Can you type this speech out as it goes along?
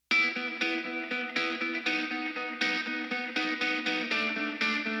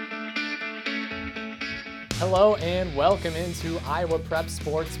Hello and welcome into Iowa Prep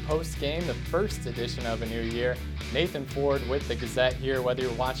Sports Post Game, the first edition of a new year. Nathan Ford with the Gazette here, whether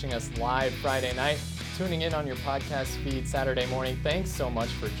you're watching us live Friday night, tuning in on your podcast feed Saturday morning. Thanks so much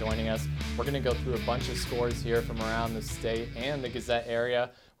for joining us. We're going to go through a bunch of scores here from around the state and the Gazette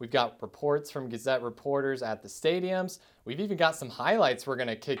area. We've got reports from Gazette reporters at the stadiums. We've even got some highlights we're going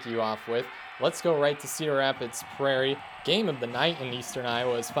to kick you off with. Let's go right to Cedar Rapids Prairie. Game of the night in Eastern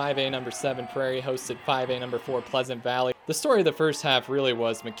Iowa is 5A number 7 Prairie hosted 5A number 4 Pleasant Valley. The story of the first half really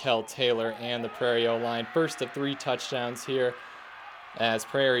was Mikkel Taylor and the Prairie O-line. First of 3 touchdowns here as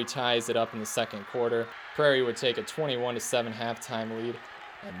Prairie ties it up in the second quarter. Prairie would take a 21-7 halftime lead,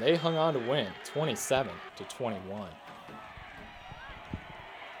 and they hung on to win 27-21.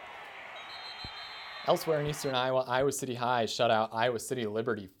 Elsewhere in Eastern Iowa, Iowa City High shut out Iowa City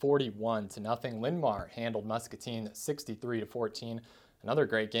Liberty 41-0. Linn-Mar handled Muscatine 63-14. Another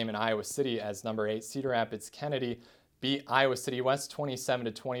great game in Iowa City as number 8 Cedar Rapids Kennedy beat Iowa City West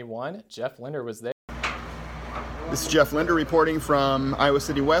 27-21. Jeff Linder was there. This is Jeff Linder reporting from Iowa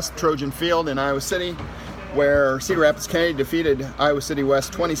City West, Trojan Field in Iowa City, where Cedar Rapids Kennedy defeated Iowa City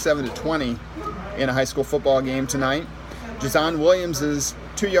West 27-20 in a high school football game tonight. Jazon Williams'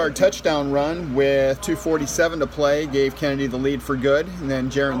 2-yard touchdown run with 2:47 to play gave Kennedy the lead for good. And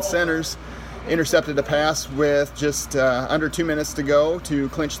then Jaron Centers intercepted a pass with just under 2 minutes to go to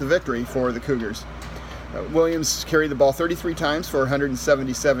clinch the victory for the Cougars. Williams carried the ball 33 times for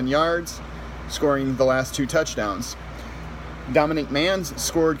 177 yards, scoring the last 2 touchdowns. Dominic Manns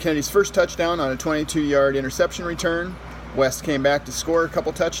scored Kennedy's first touchdown on a 22-yard interception return. West came back to score a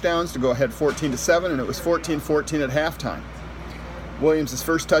couple touchdowns to go ahead 14-7, and it was 14-14 at halftime. Williams'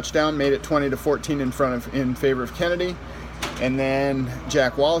 first touchdown made it 20-14 in favor of Kennedy, and then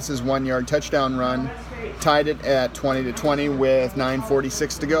Jack Wallace's 1-yard touchdown run tied it at 20-20 with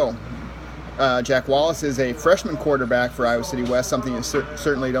 9:46 to go. Jack Wallace is a freshman quarterback for Iowa City West, something you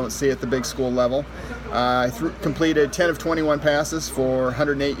certainly don't see at the big school level. Completed 10 of 21 passes for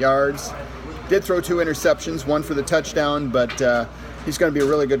 108 yards. Did throw 2 interceptions, 1 for the touchdown, but he's going to be a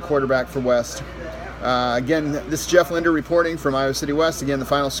really good quarterback for West. Again, this is Jeff Linder reporting from Iowa City West. Again, the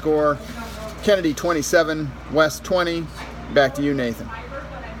final score, Kennedy 27, West 20. Back to you, Nathan.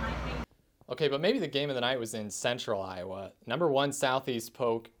 Okay, but maybe the game of the night was in Central Iowa. Number 1 Southeast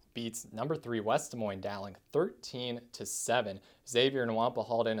Polk beats number 3 West Des Moines Dowling 13-7. Xavier Nwampa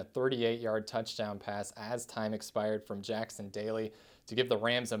hauled in a 38-yard touchdown pass as time expired from Jackson Daly to give the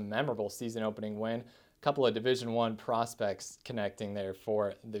Rams a memorable season-opening win. A couple of Division I prospects connecting there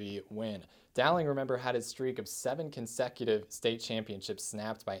for the win. Dowling, remember, had his streak of 7 consecutive state championships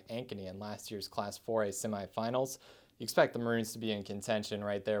snapped by Ankeny in last year's Class 4A semifinals. You expect the Maroons to be in contention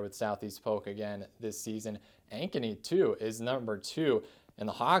right there with Southeast Polk again this season. Ankeny, too, is number 2, and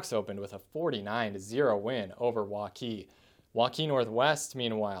the Hawks opened with a 49-0 win over Waukee. Waukee Northwest,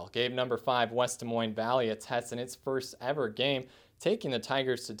 meanwhile, gave number 5 West Des Moines Valley a test in its first ever game, taking the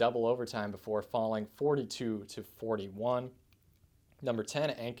Tigers to double overtime before falling 42-41. Number 10,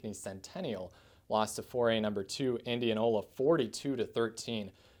 Ankeny Centennial, lost to 4A number 2, Indianola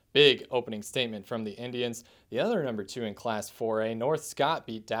 42-13. Big opening statement from the Indians. The other number 2 in Class 4A, North Scott,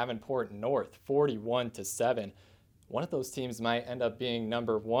 beat Davenport North 41-7. One of those teams might end up being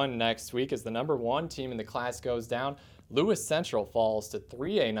number 1 next week as the number 1 team in the class goes down. Lewis Central falls to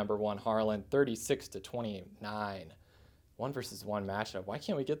 3A number 1 Harlan 36-29. 1-versus-1 matchup. Why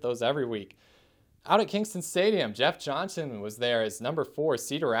can't we get those every week? Out at Kingston Stadium, Jeff Johnson was there as number 4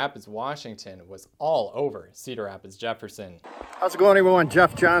 Cedar Rapids Washington was all over Cedar Rapids Jefferson. How's it going, everyone?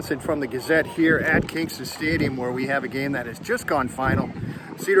 Jeff Johnson from the Gazette here at Kingston Stadium, where we have a game that has just gone final.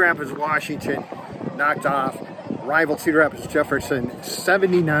 Cedar Rapids Washington knocked off rival Cedar Rapids Jefferson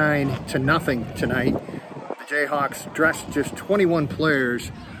 79-0 tonight. The Jayhawks dressed just 21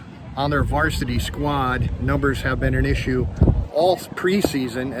 players on their varsity squad. Numbers have been an issue all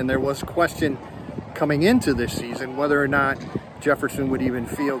preseason, and there was question coming into this season whether or not Jefferson would even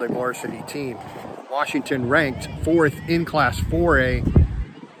field a varsity team. Washington, ranked 4th in Class 4A,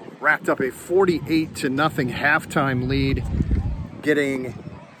 wrapped up a 48-0 halftime lead, getting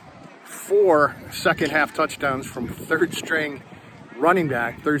 4 second half touchdowns from third string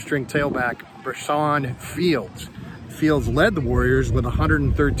tailback Bersan Fields. Fields led the Warriors with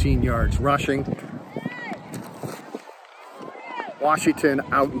 113 yards rushing. Washington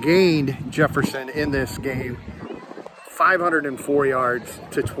outgained Jefferson in this game, 504 yards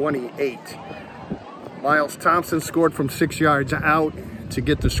to 28. Miles Thompson scored from 6 yards out to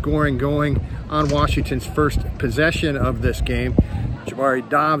get the scoring going on Washington's first possession of this game. Jabari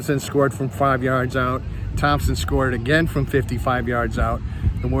Dobson scored from 5 yards out. Thompson scored again from 55 yards out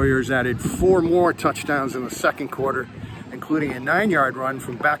The Warriors added 4 more touchdowns in the second quarter, including a 9-yard run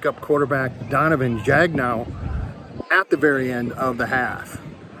from backup quarterback Donovan Jagnow at the very end of the half.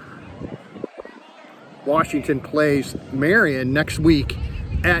 Washington plays Marion next week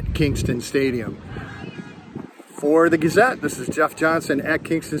at Kingston Stadium. For the Gazette, this is Jeff Johnson at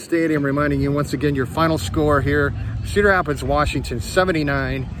Kingston Stadium, reminding you once again your final score here: Cedar Rapids, Washington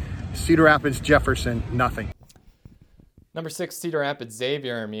 79, Cedar Rapids, Jefferson nothing. Number 6, Cedar Rapids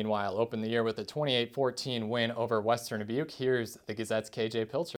Xavier, meanwhile, opened the year with a 28-14 win over Western Dubuque. Here's the Gazette's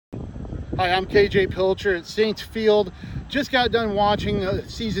KJ Pilcher. Hi, I'm KJ Pilcher at Saints Field. Just got done watching a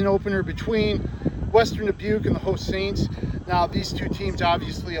season opener between Western Dubuque and the host Saints. Now, these two teams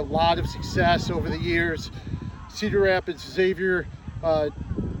obviously a lot of success over the years. Cedar Rapids Xavier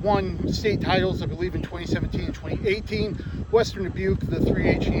won state titles, I believe, in 2017 and 2018. Western Dubuque, the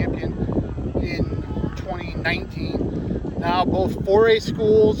 3A champion in 2019. Now both 4A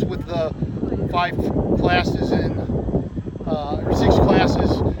schools with the 5 classes in, or 6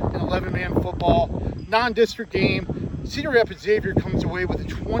 classes in 11-man football. Non-district game. Cedar Rapids Xavier comes away with a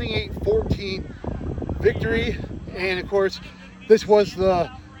 28-14 victory. And of course, this was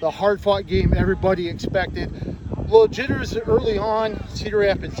the hard-fought game everybody expected. Little jitters early on. Cedar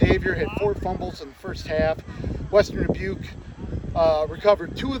Rapids Xavier had 4 fumbles in the first half. Western Dubuque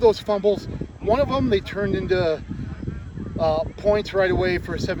recovered 2 of those fumbles. One of them they turned into points right away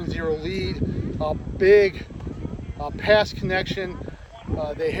for a 7-0 lead. Big pass connection.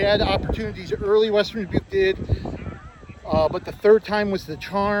 They had opportunities early, Western Dubuque did, but the third time was the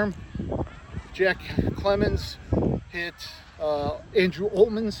charm. Jack Clemens hit Andrew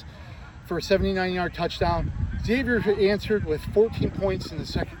Oltmans for a 79-yard touchdown. Xavier answered with 14 points in the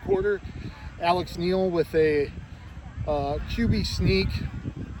second quarter. Alex Neal with a QB sneak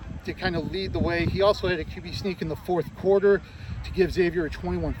to kind of lead the way. He also had a QB sneak in the fourth quarter to give Xavier a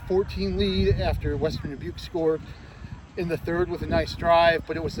 21-14 lead after Western Dubuque scored in the third with a nice drive.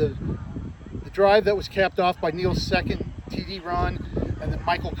 But it was the drive that was capped off by Neal's second TD run, and then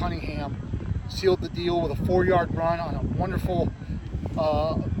Michael Cunningham sealed the deal with a 4-yard run on a wonderful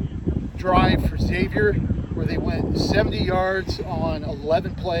drive for Xavier, where they went 70 yards on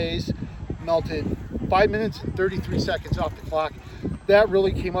 11 plays, melted 5 minutes and 33 seconds off the clock. That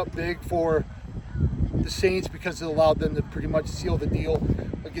really came up big for the Saints because it allowed them to pretty much seal the deal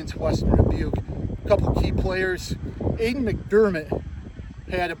against Western Dubuque. A couple key players. Aiden McDermott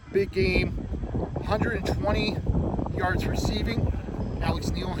had a big game, 120 yards receiving.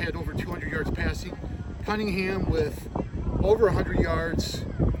 Alex Neal had over 200 yards passing. Cunningham with over 100 yards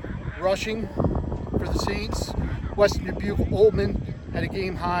rushing for the Saints. Western Dubuque Oltman had a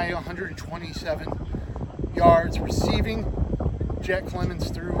game high 127 yards receiving. Jack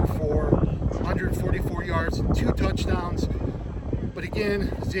Clemens threw for 144 yards and 2 touchdowns. But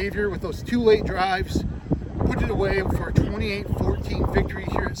again, Xavier with those 2 late drives put it away for a 28-14 victory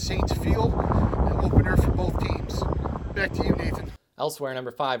here at Saints Field, an opener for both teams. Back to you, Nathan. Elsewhere,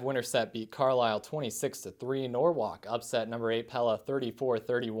 number 5 Winterset beat Carlisle 26-3. Norwalk upset number 8 Pella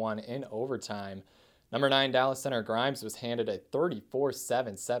 34-31 in overtime. Number 9 Dallas Center Grimes was handed a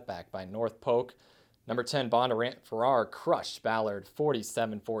 34-7 setback by North Polk. Number 10 Bondurant Farrar crushed Ballard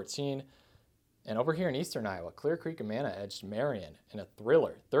 47-14. And over here in eastern Iowa, Clear Creek Amana edged Marion in a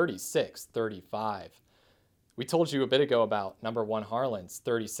thriller 36-35. We told you a bit ago about number 1 Harlan's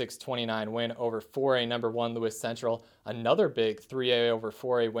 36-29 win over 4A number 1 Lewis Central. Another big 3A over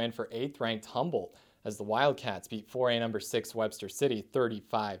 4A win for 8th-ranked Humboldt as the Wildcats beat 4A number 6 Webster City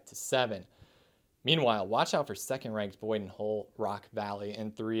 35-7. Meanwhile, watch out for 2nd-ranked Boyden Hull Rock Valley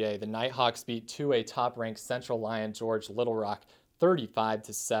in 3A. The Nighthawks beat 2A top-ranked Central Lyon George Little Rock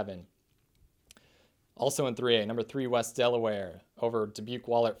 35-7. Also in 3A, number 3 West Delaware over Dubuque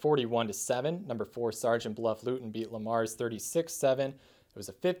Wahlert 41-7. Number 4 Sergeant Bluff Luton beat Lamar's 36-7. It was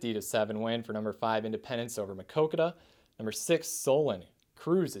a 50-7 win for number 5 Independence over Maquoketa. Number 6 Solon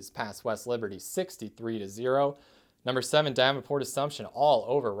cruises past West Liberty 63-0. Number 7 Davenport Assumption all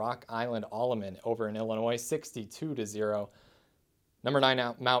over Rock Island Alleman over in Illinois 62-0. Number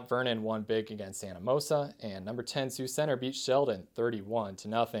 9 Mount Vernon won big against Santa Mosa, and number 10 Sioux Center beat Sheldon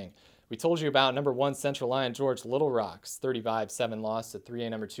 31-0. We told you about number 1 Central Lyon George Little Rock's 35-7 loss to 3A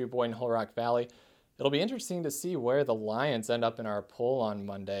number 2 Boyden Hull Rock Valley. It'll be interesting to see where the Lions end up in our poll on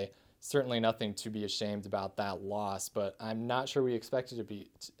Monday. Certainly nothing to be ashamed about that loss, but I'm not sure we expected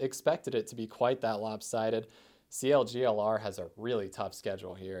it to be quite that lopsided. CLGLR has a really tough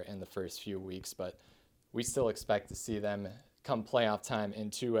schedule here in the first few weeks, but we still expect to see them come playoff time in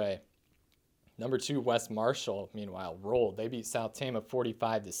 2A. Number 2 West Marshall, meanwhile, rolled. They beat South Tama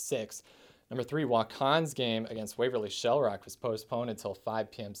 45-6. Number 3, Wakans game against Waverly Shell Rock was postponed until 5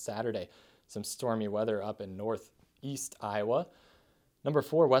 p.m. Saturday. Some stormy weather up in northeast Iowa. Number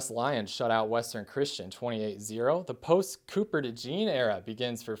 4, West Lions shut out Western Christian 28-0. The post-Cooper DeJean era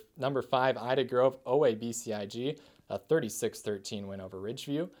begins for number 5, Ida Grove OABCIG, a 36-13 win over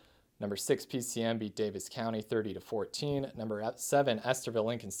Ridgeview. Number 6, PCM beat Davis County 30-14. Number 7, Esterville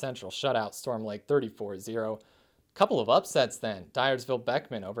Lincoln Central shut out Storm Lake 34-0. Couple of upsets then. Dyersville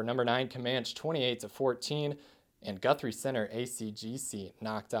Beckman over number 9 Comanche 28-14. And Guthrie Center ACGC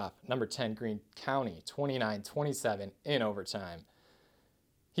knocked off number 10 Greene County 29-27 in overtime.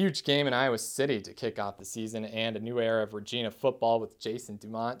 Huge game in Iowa City to kick off the season, and a new era of Regina football with Jason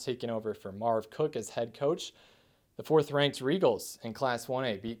Dumont taking over for Marv Cook as head coach. The 4th-ranked Regals in Class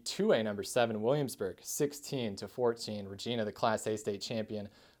 1A beat 2A number 7 Williamsburg 16-14. Regina, the Class A state champion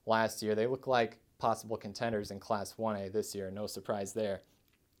last year. They look like possible contenders in Class 1A this year. No surprise there.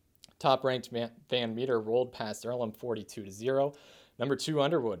 Top-ranked Van Meter rolled past Earlham 42-0. Number 2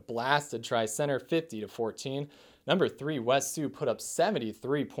 Underwood blasted Tri-Center 50-14. Number 3 West Sioux put up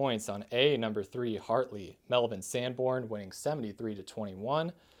 73 points on number 3 Hartley. Melvin Sanborn winning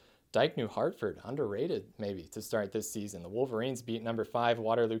 73-21. Dike New Hartford, underrated maybe to start this season. The Wolverines beat number 5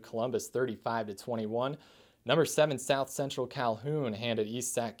 Waterloo Columbus 35-21. Number 7 South Central Calhoun handed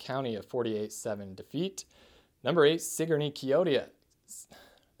East Sac County a 48-7 defeat. Number 8 Sigourney Keodia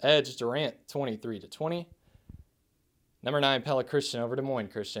edged Durant 23-20. Number 9 Pella Christian over Des Moines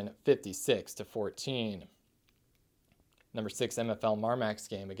Christian 56-14. Number 6 MFL Marmax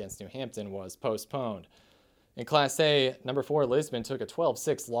game against New Hampton was postponed. In Class A, number 4 Lisbon took a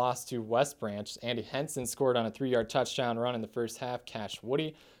 12-6 loss to West Branch. Andy Henson scored on a 3-yard touchdown run in the first half. Cash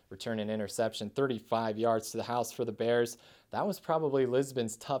Woody returned an interception, 35 yards to the house for the Bears. That was probably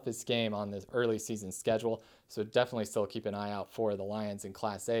Lisbon's toughest game on the early season schedule, so definitely still keep an eye out for the Lions in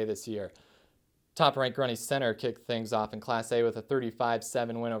Class A this year. Top-ranked Grundy Center kicked things off in Class A with a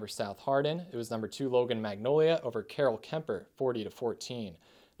 35-7 win over South Hardin. It was number 2 Logan Magnolia over Carroll Kemper, 40-14.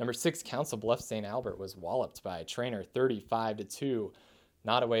 Number 6 Council Bluffs St. Albert was walloped by Trainer, 35-2.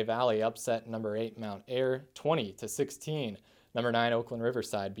 Nottoway Valley upset number 8 Mount Ayr, 20-16. Number 9 Oakland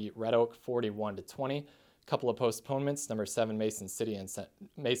Riverside beat Red Oak, 41-20. Couple of postponements: number 7 Mason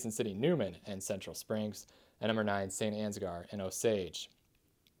City Newman and Central Springs, and number 9 St. Ansgar and Osage.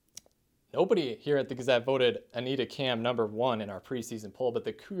 Nobody here at the Gazette voted Anita Cam number 1 in our preseason poll, but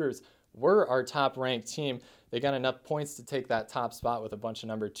the Cougars were our top-ranked team. They got enough points to take that top spot with a bunch of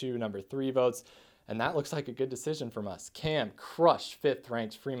number 2, number 3 votes, and that looks like a good decision from us. Cam crushed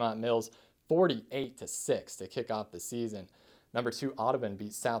 5th-ranked Fremont Mills 48-6 to kick off the season. Number 2 Audubon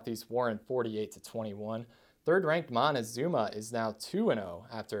beat Southeast Warren 48-21. 3rd-ranked Montezuma is now 2-0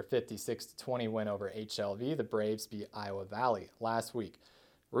 after a 56-20 win over HLV. The Braves beat Iowa Valley last week.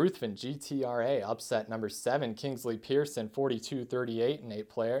 Ruthven GTRA upset number 7 Kingsley Pearson 42-38 in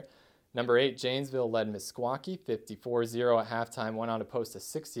 8-player. Number 8 Janesville led Meskwaki 54-0 at halftime, went on to post a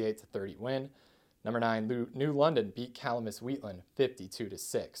 68-30 win. Number 9 New London beat Calamus Wheatland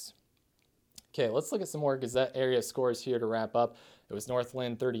 52-6. Okay, let's look at some more Gazette area scores here to wrap up. It was North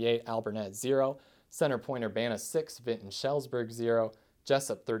Lynn 38, Alburnett 0. Center Point Urbana 6, Vinton Shellsburg 0.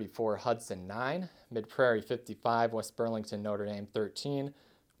 Jessup 34, Hudson 9. Mid-Prairie 55, West Burlington Notre Dame 13.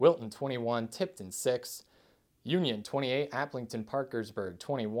 Wilton 21, Tipton 6. Union 28, Applington Parkersburg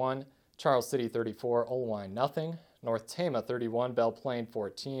 21. Charles City 34, Olwine nothing. North Tama 31, Belle Plaine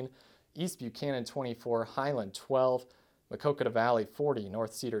 14. East Buchanan 24, Highland 12. Maquoketa Valley 40,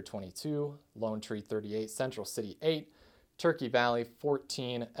 North Cedar 22. Lone Tree 38, Central City 8. Turkey Valley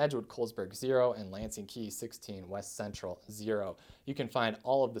 14, Edgewood Colesburg 0, and Lansing Key 16, West Central 0. You can find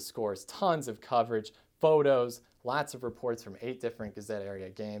all of the scores, tons of coverage, photos, lots of reports from 8 different Gazette area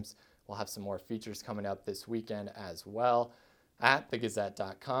games. We'll have some more features coming up this weekend as well at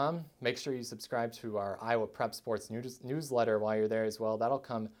thegazette.com. Make sure you subscribe to our Iowa Prep Sports newsletter while you're there as well. That'll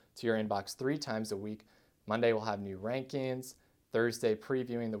come to your inbox 3 times a week. Monday we'll have new rankings, Thursday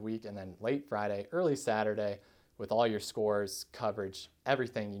previewing the week, and then late Friday, early Saturday with all your scores, coverage,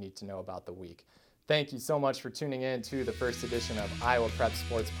 everything you need to know about the week. Thank you so much for tuning in to the first edition of Iowa Prep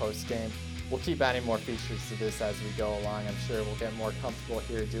Sports Postgame. We'll keep adding more features to this as we go along. I'm sure we'll get more comfortable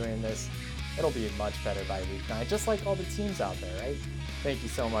here doing this. It'll be much better by week 9, just like all the teams out there, right? Thank you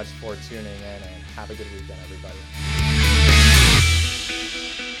so much for tuning in, and have a good weekend, everybody.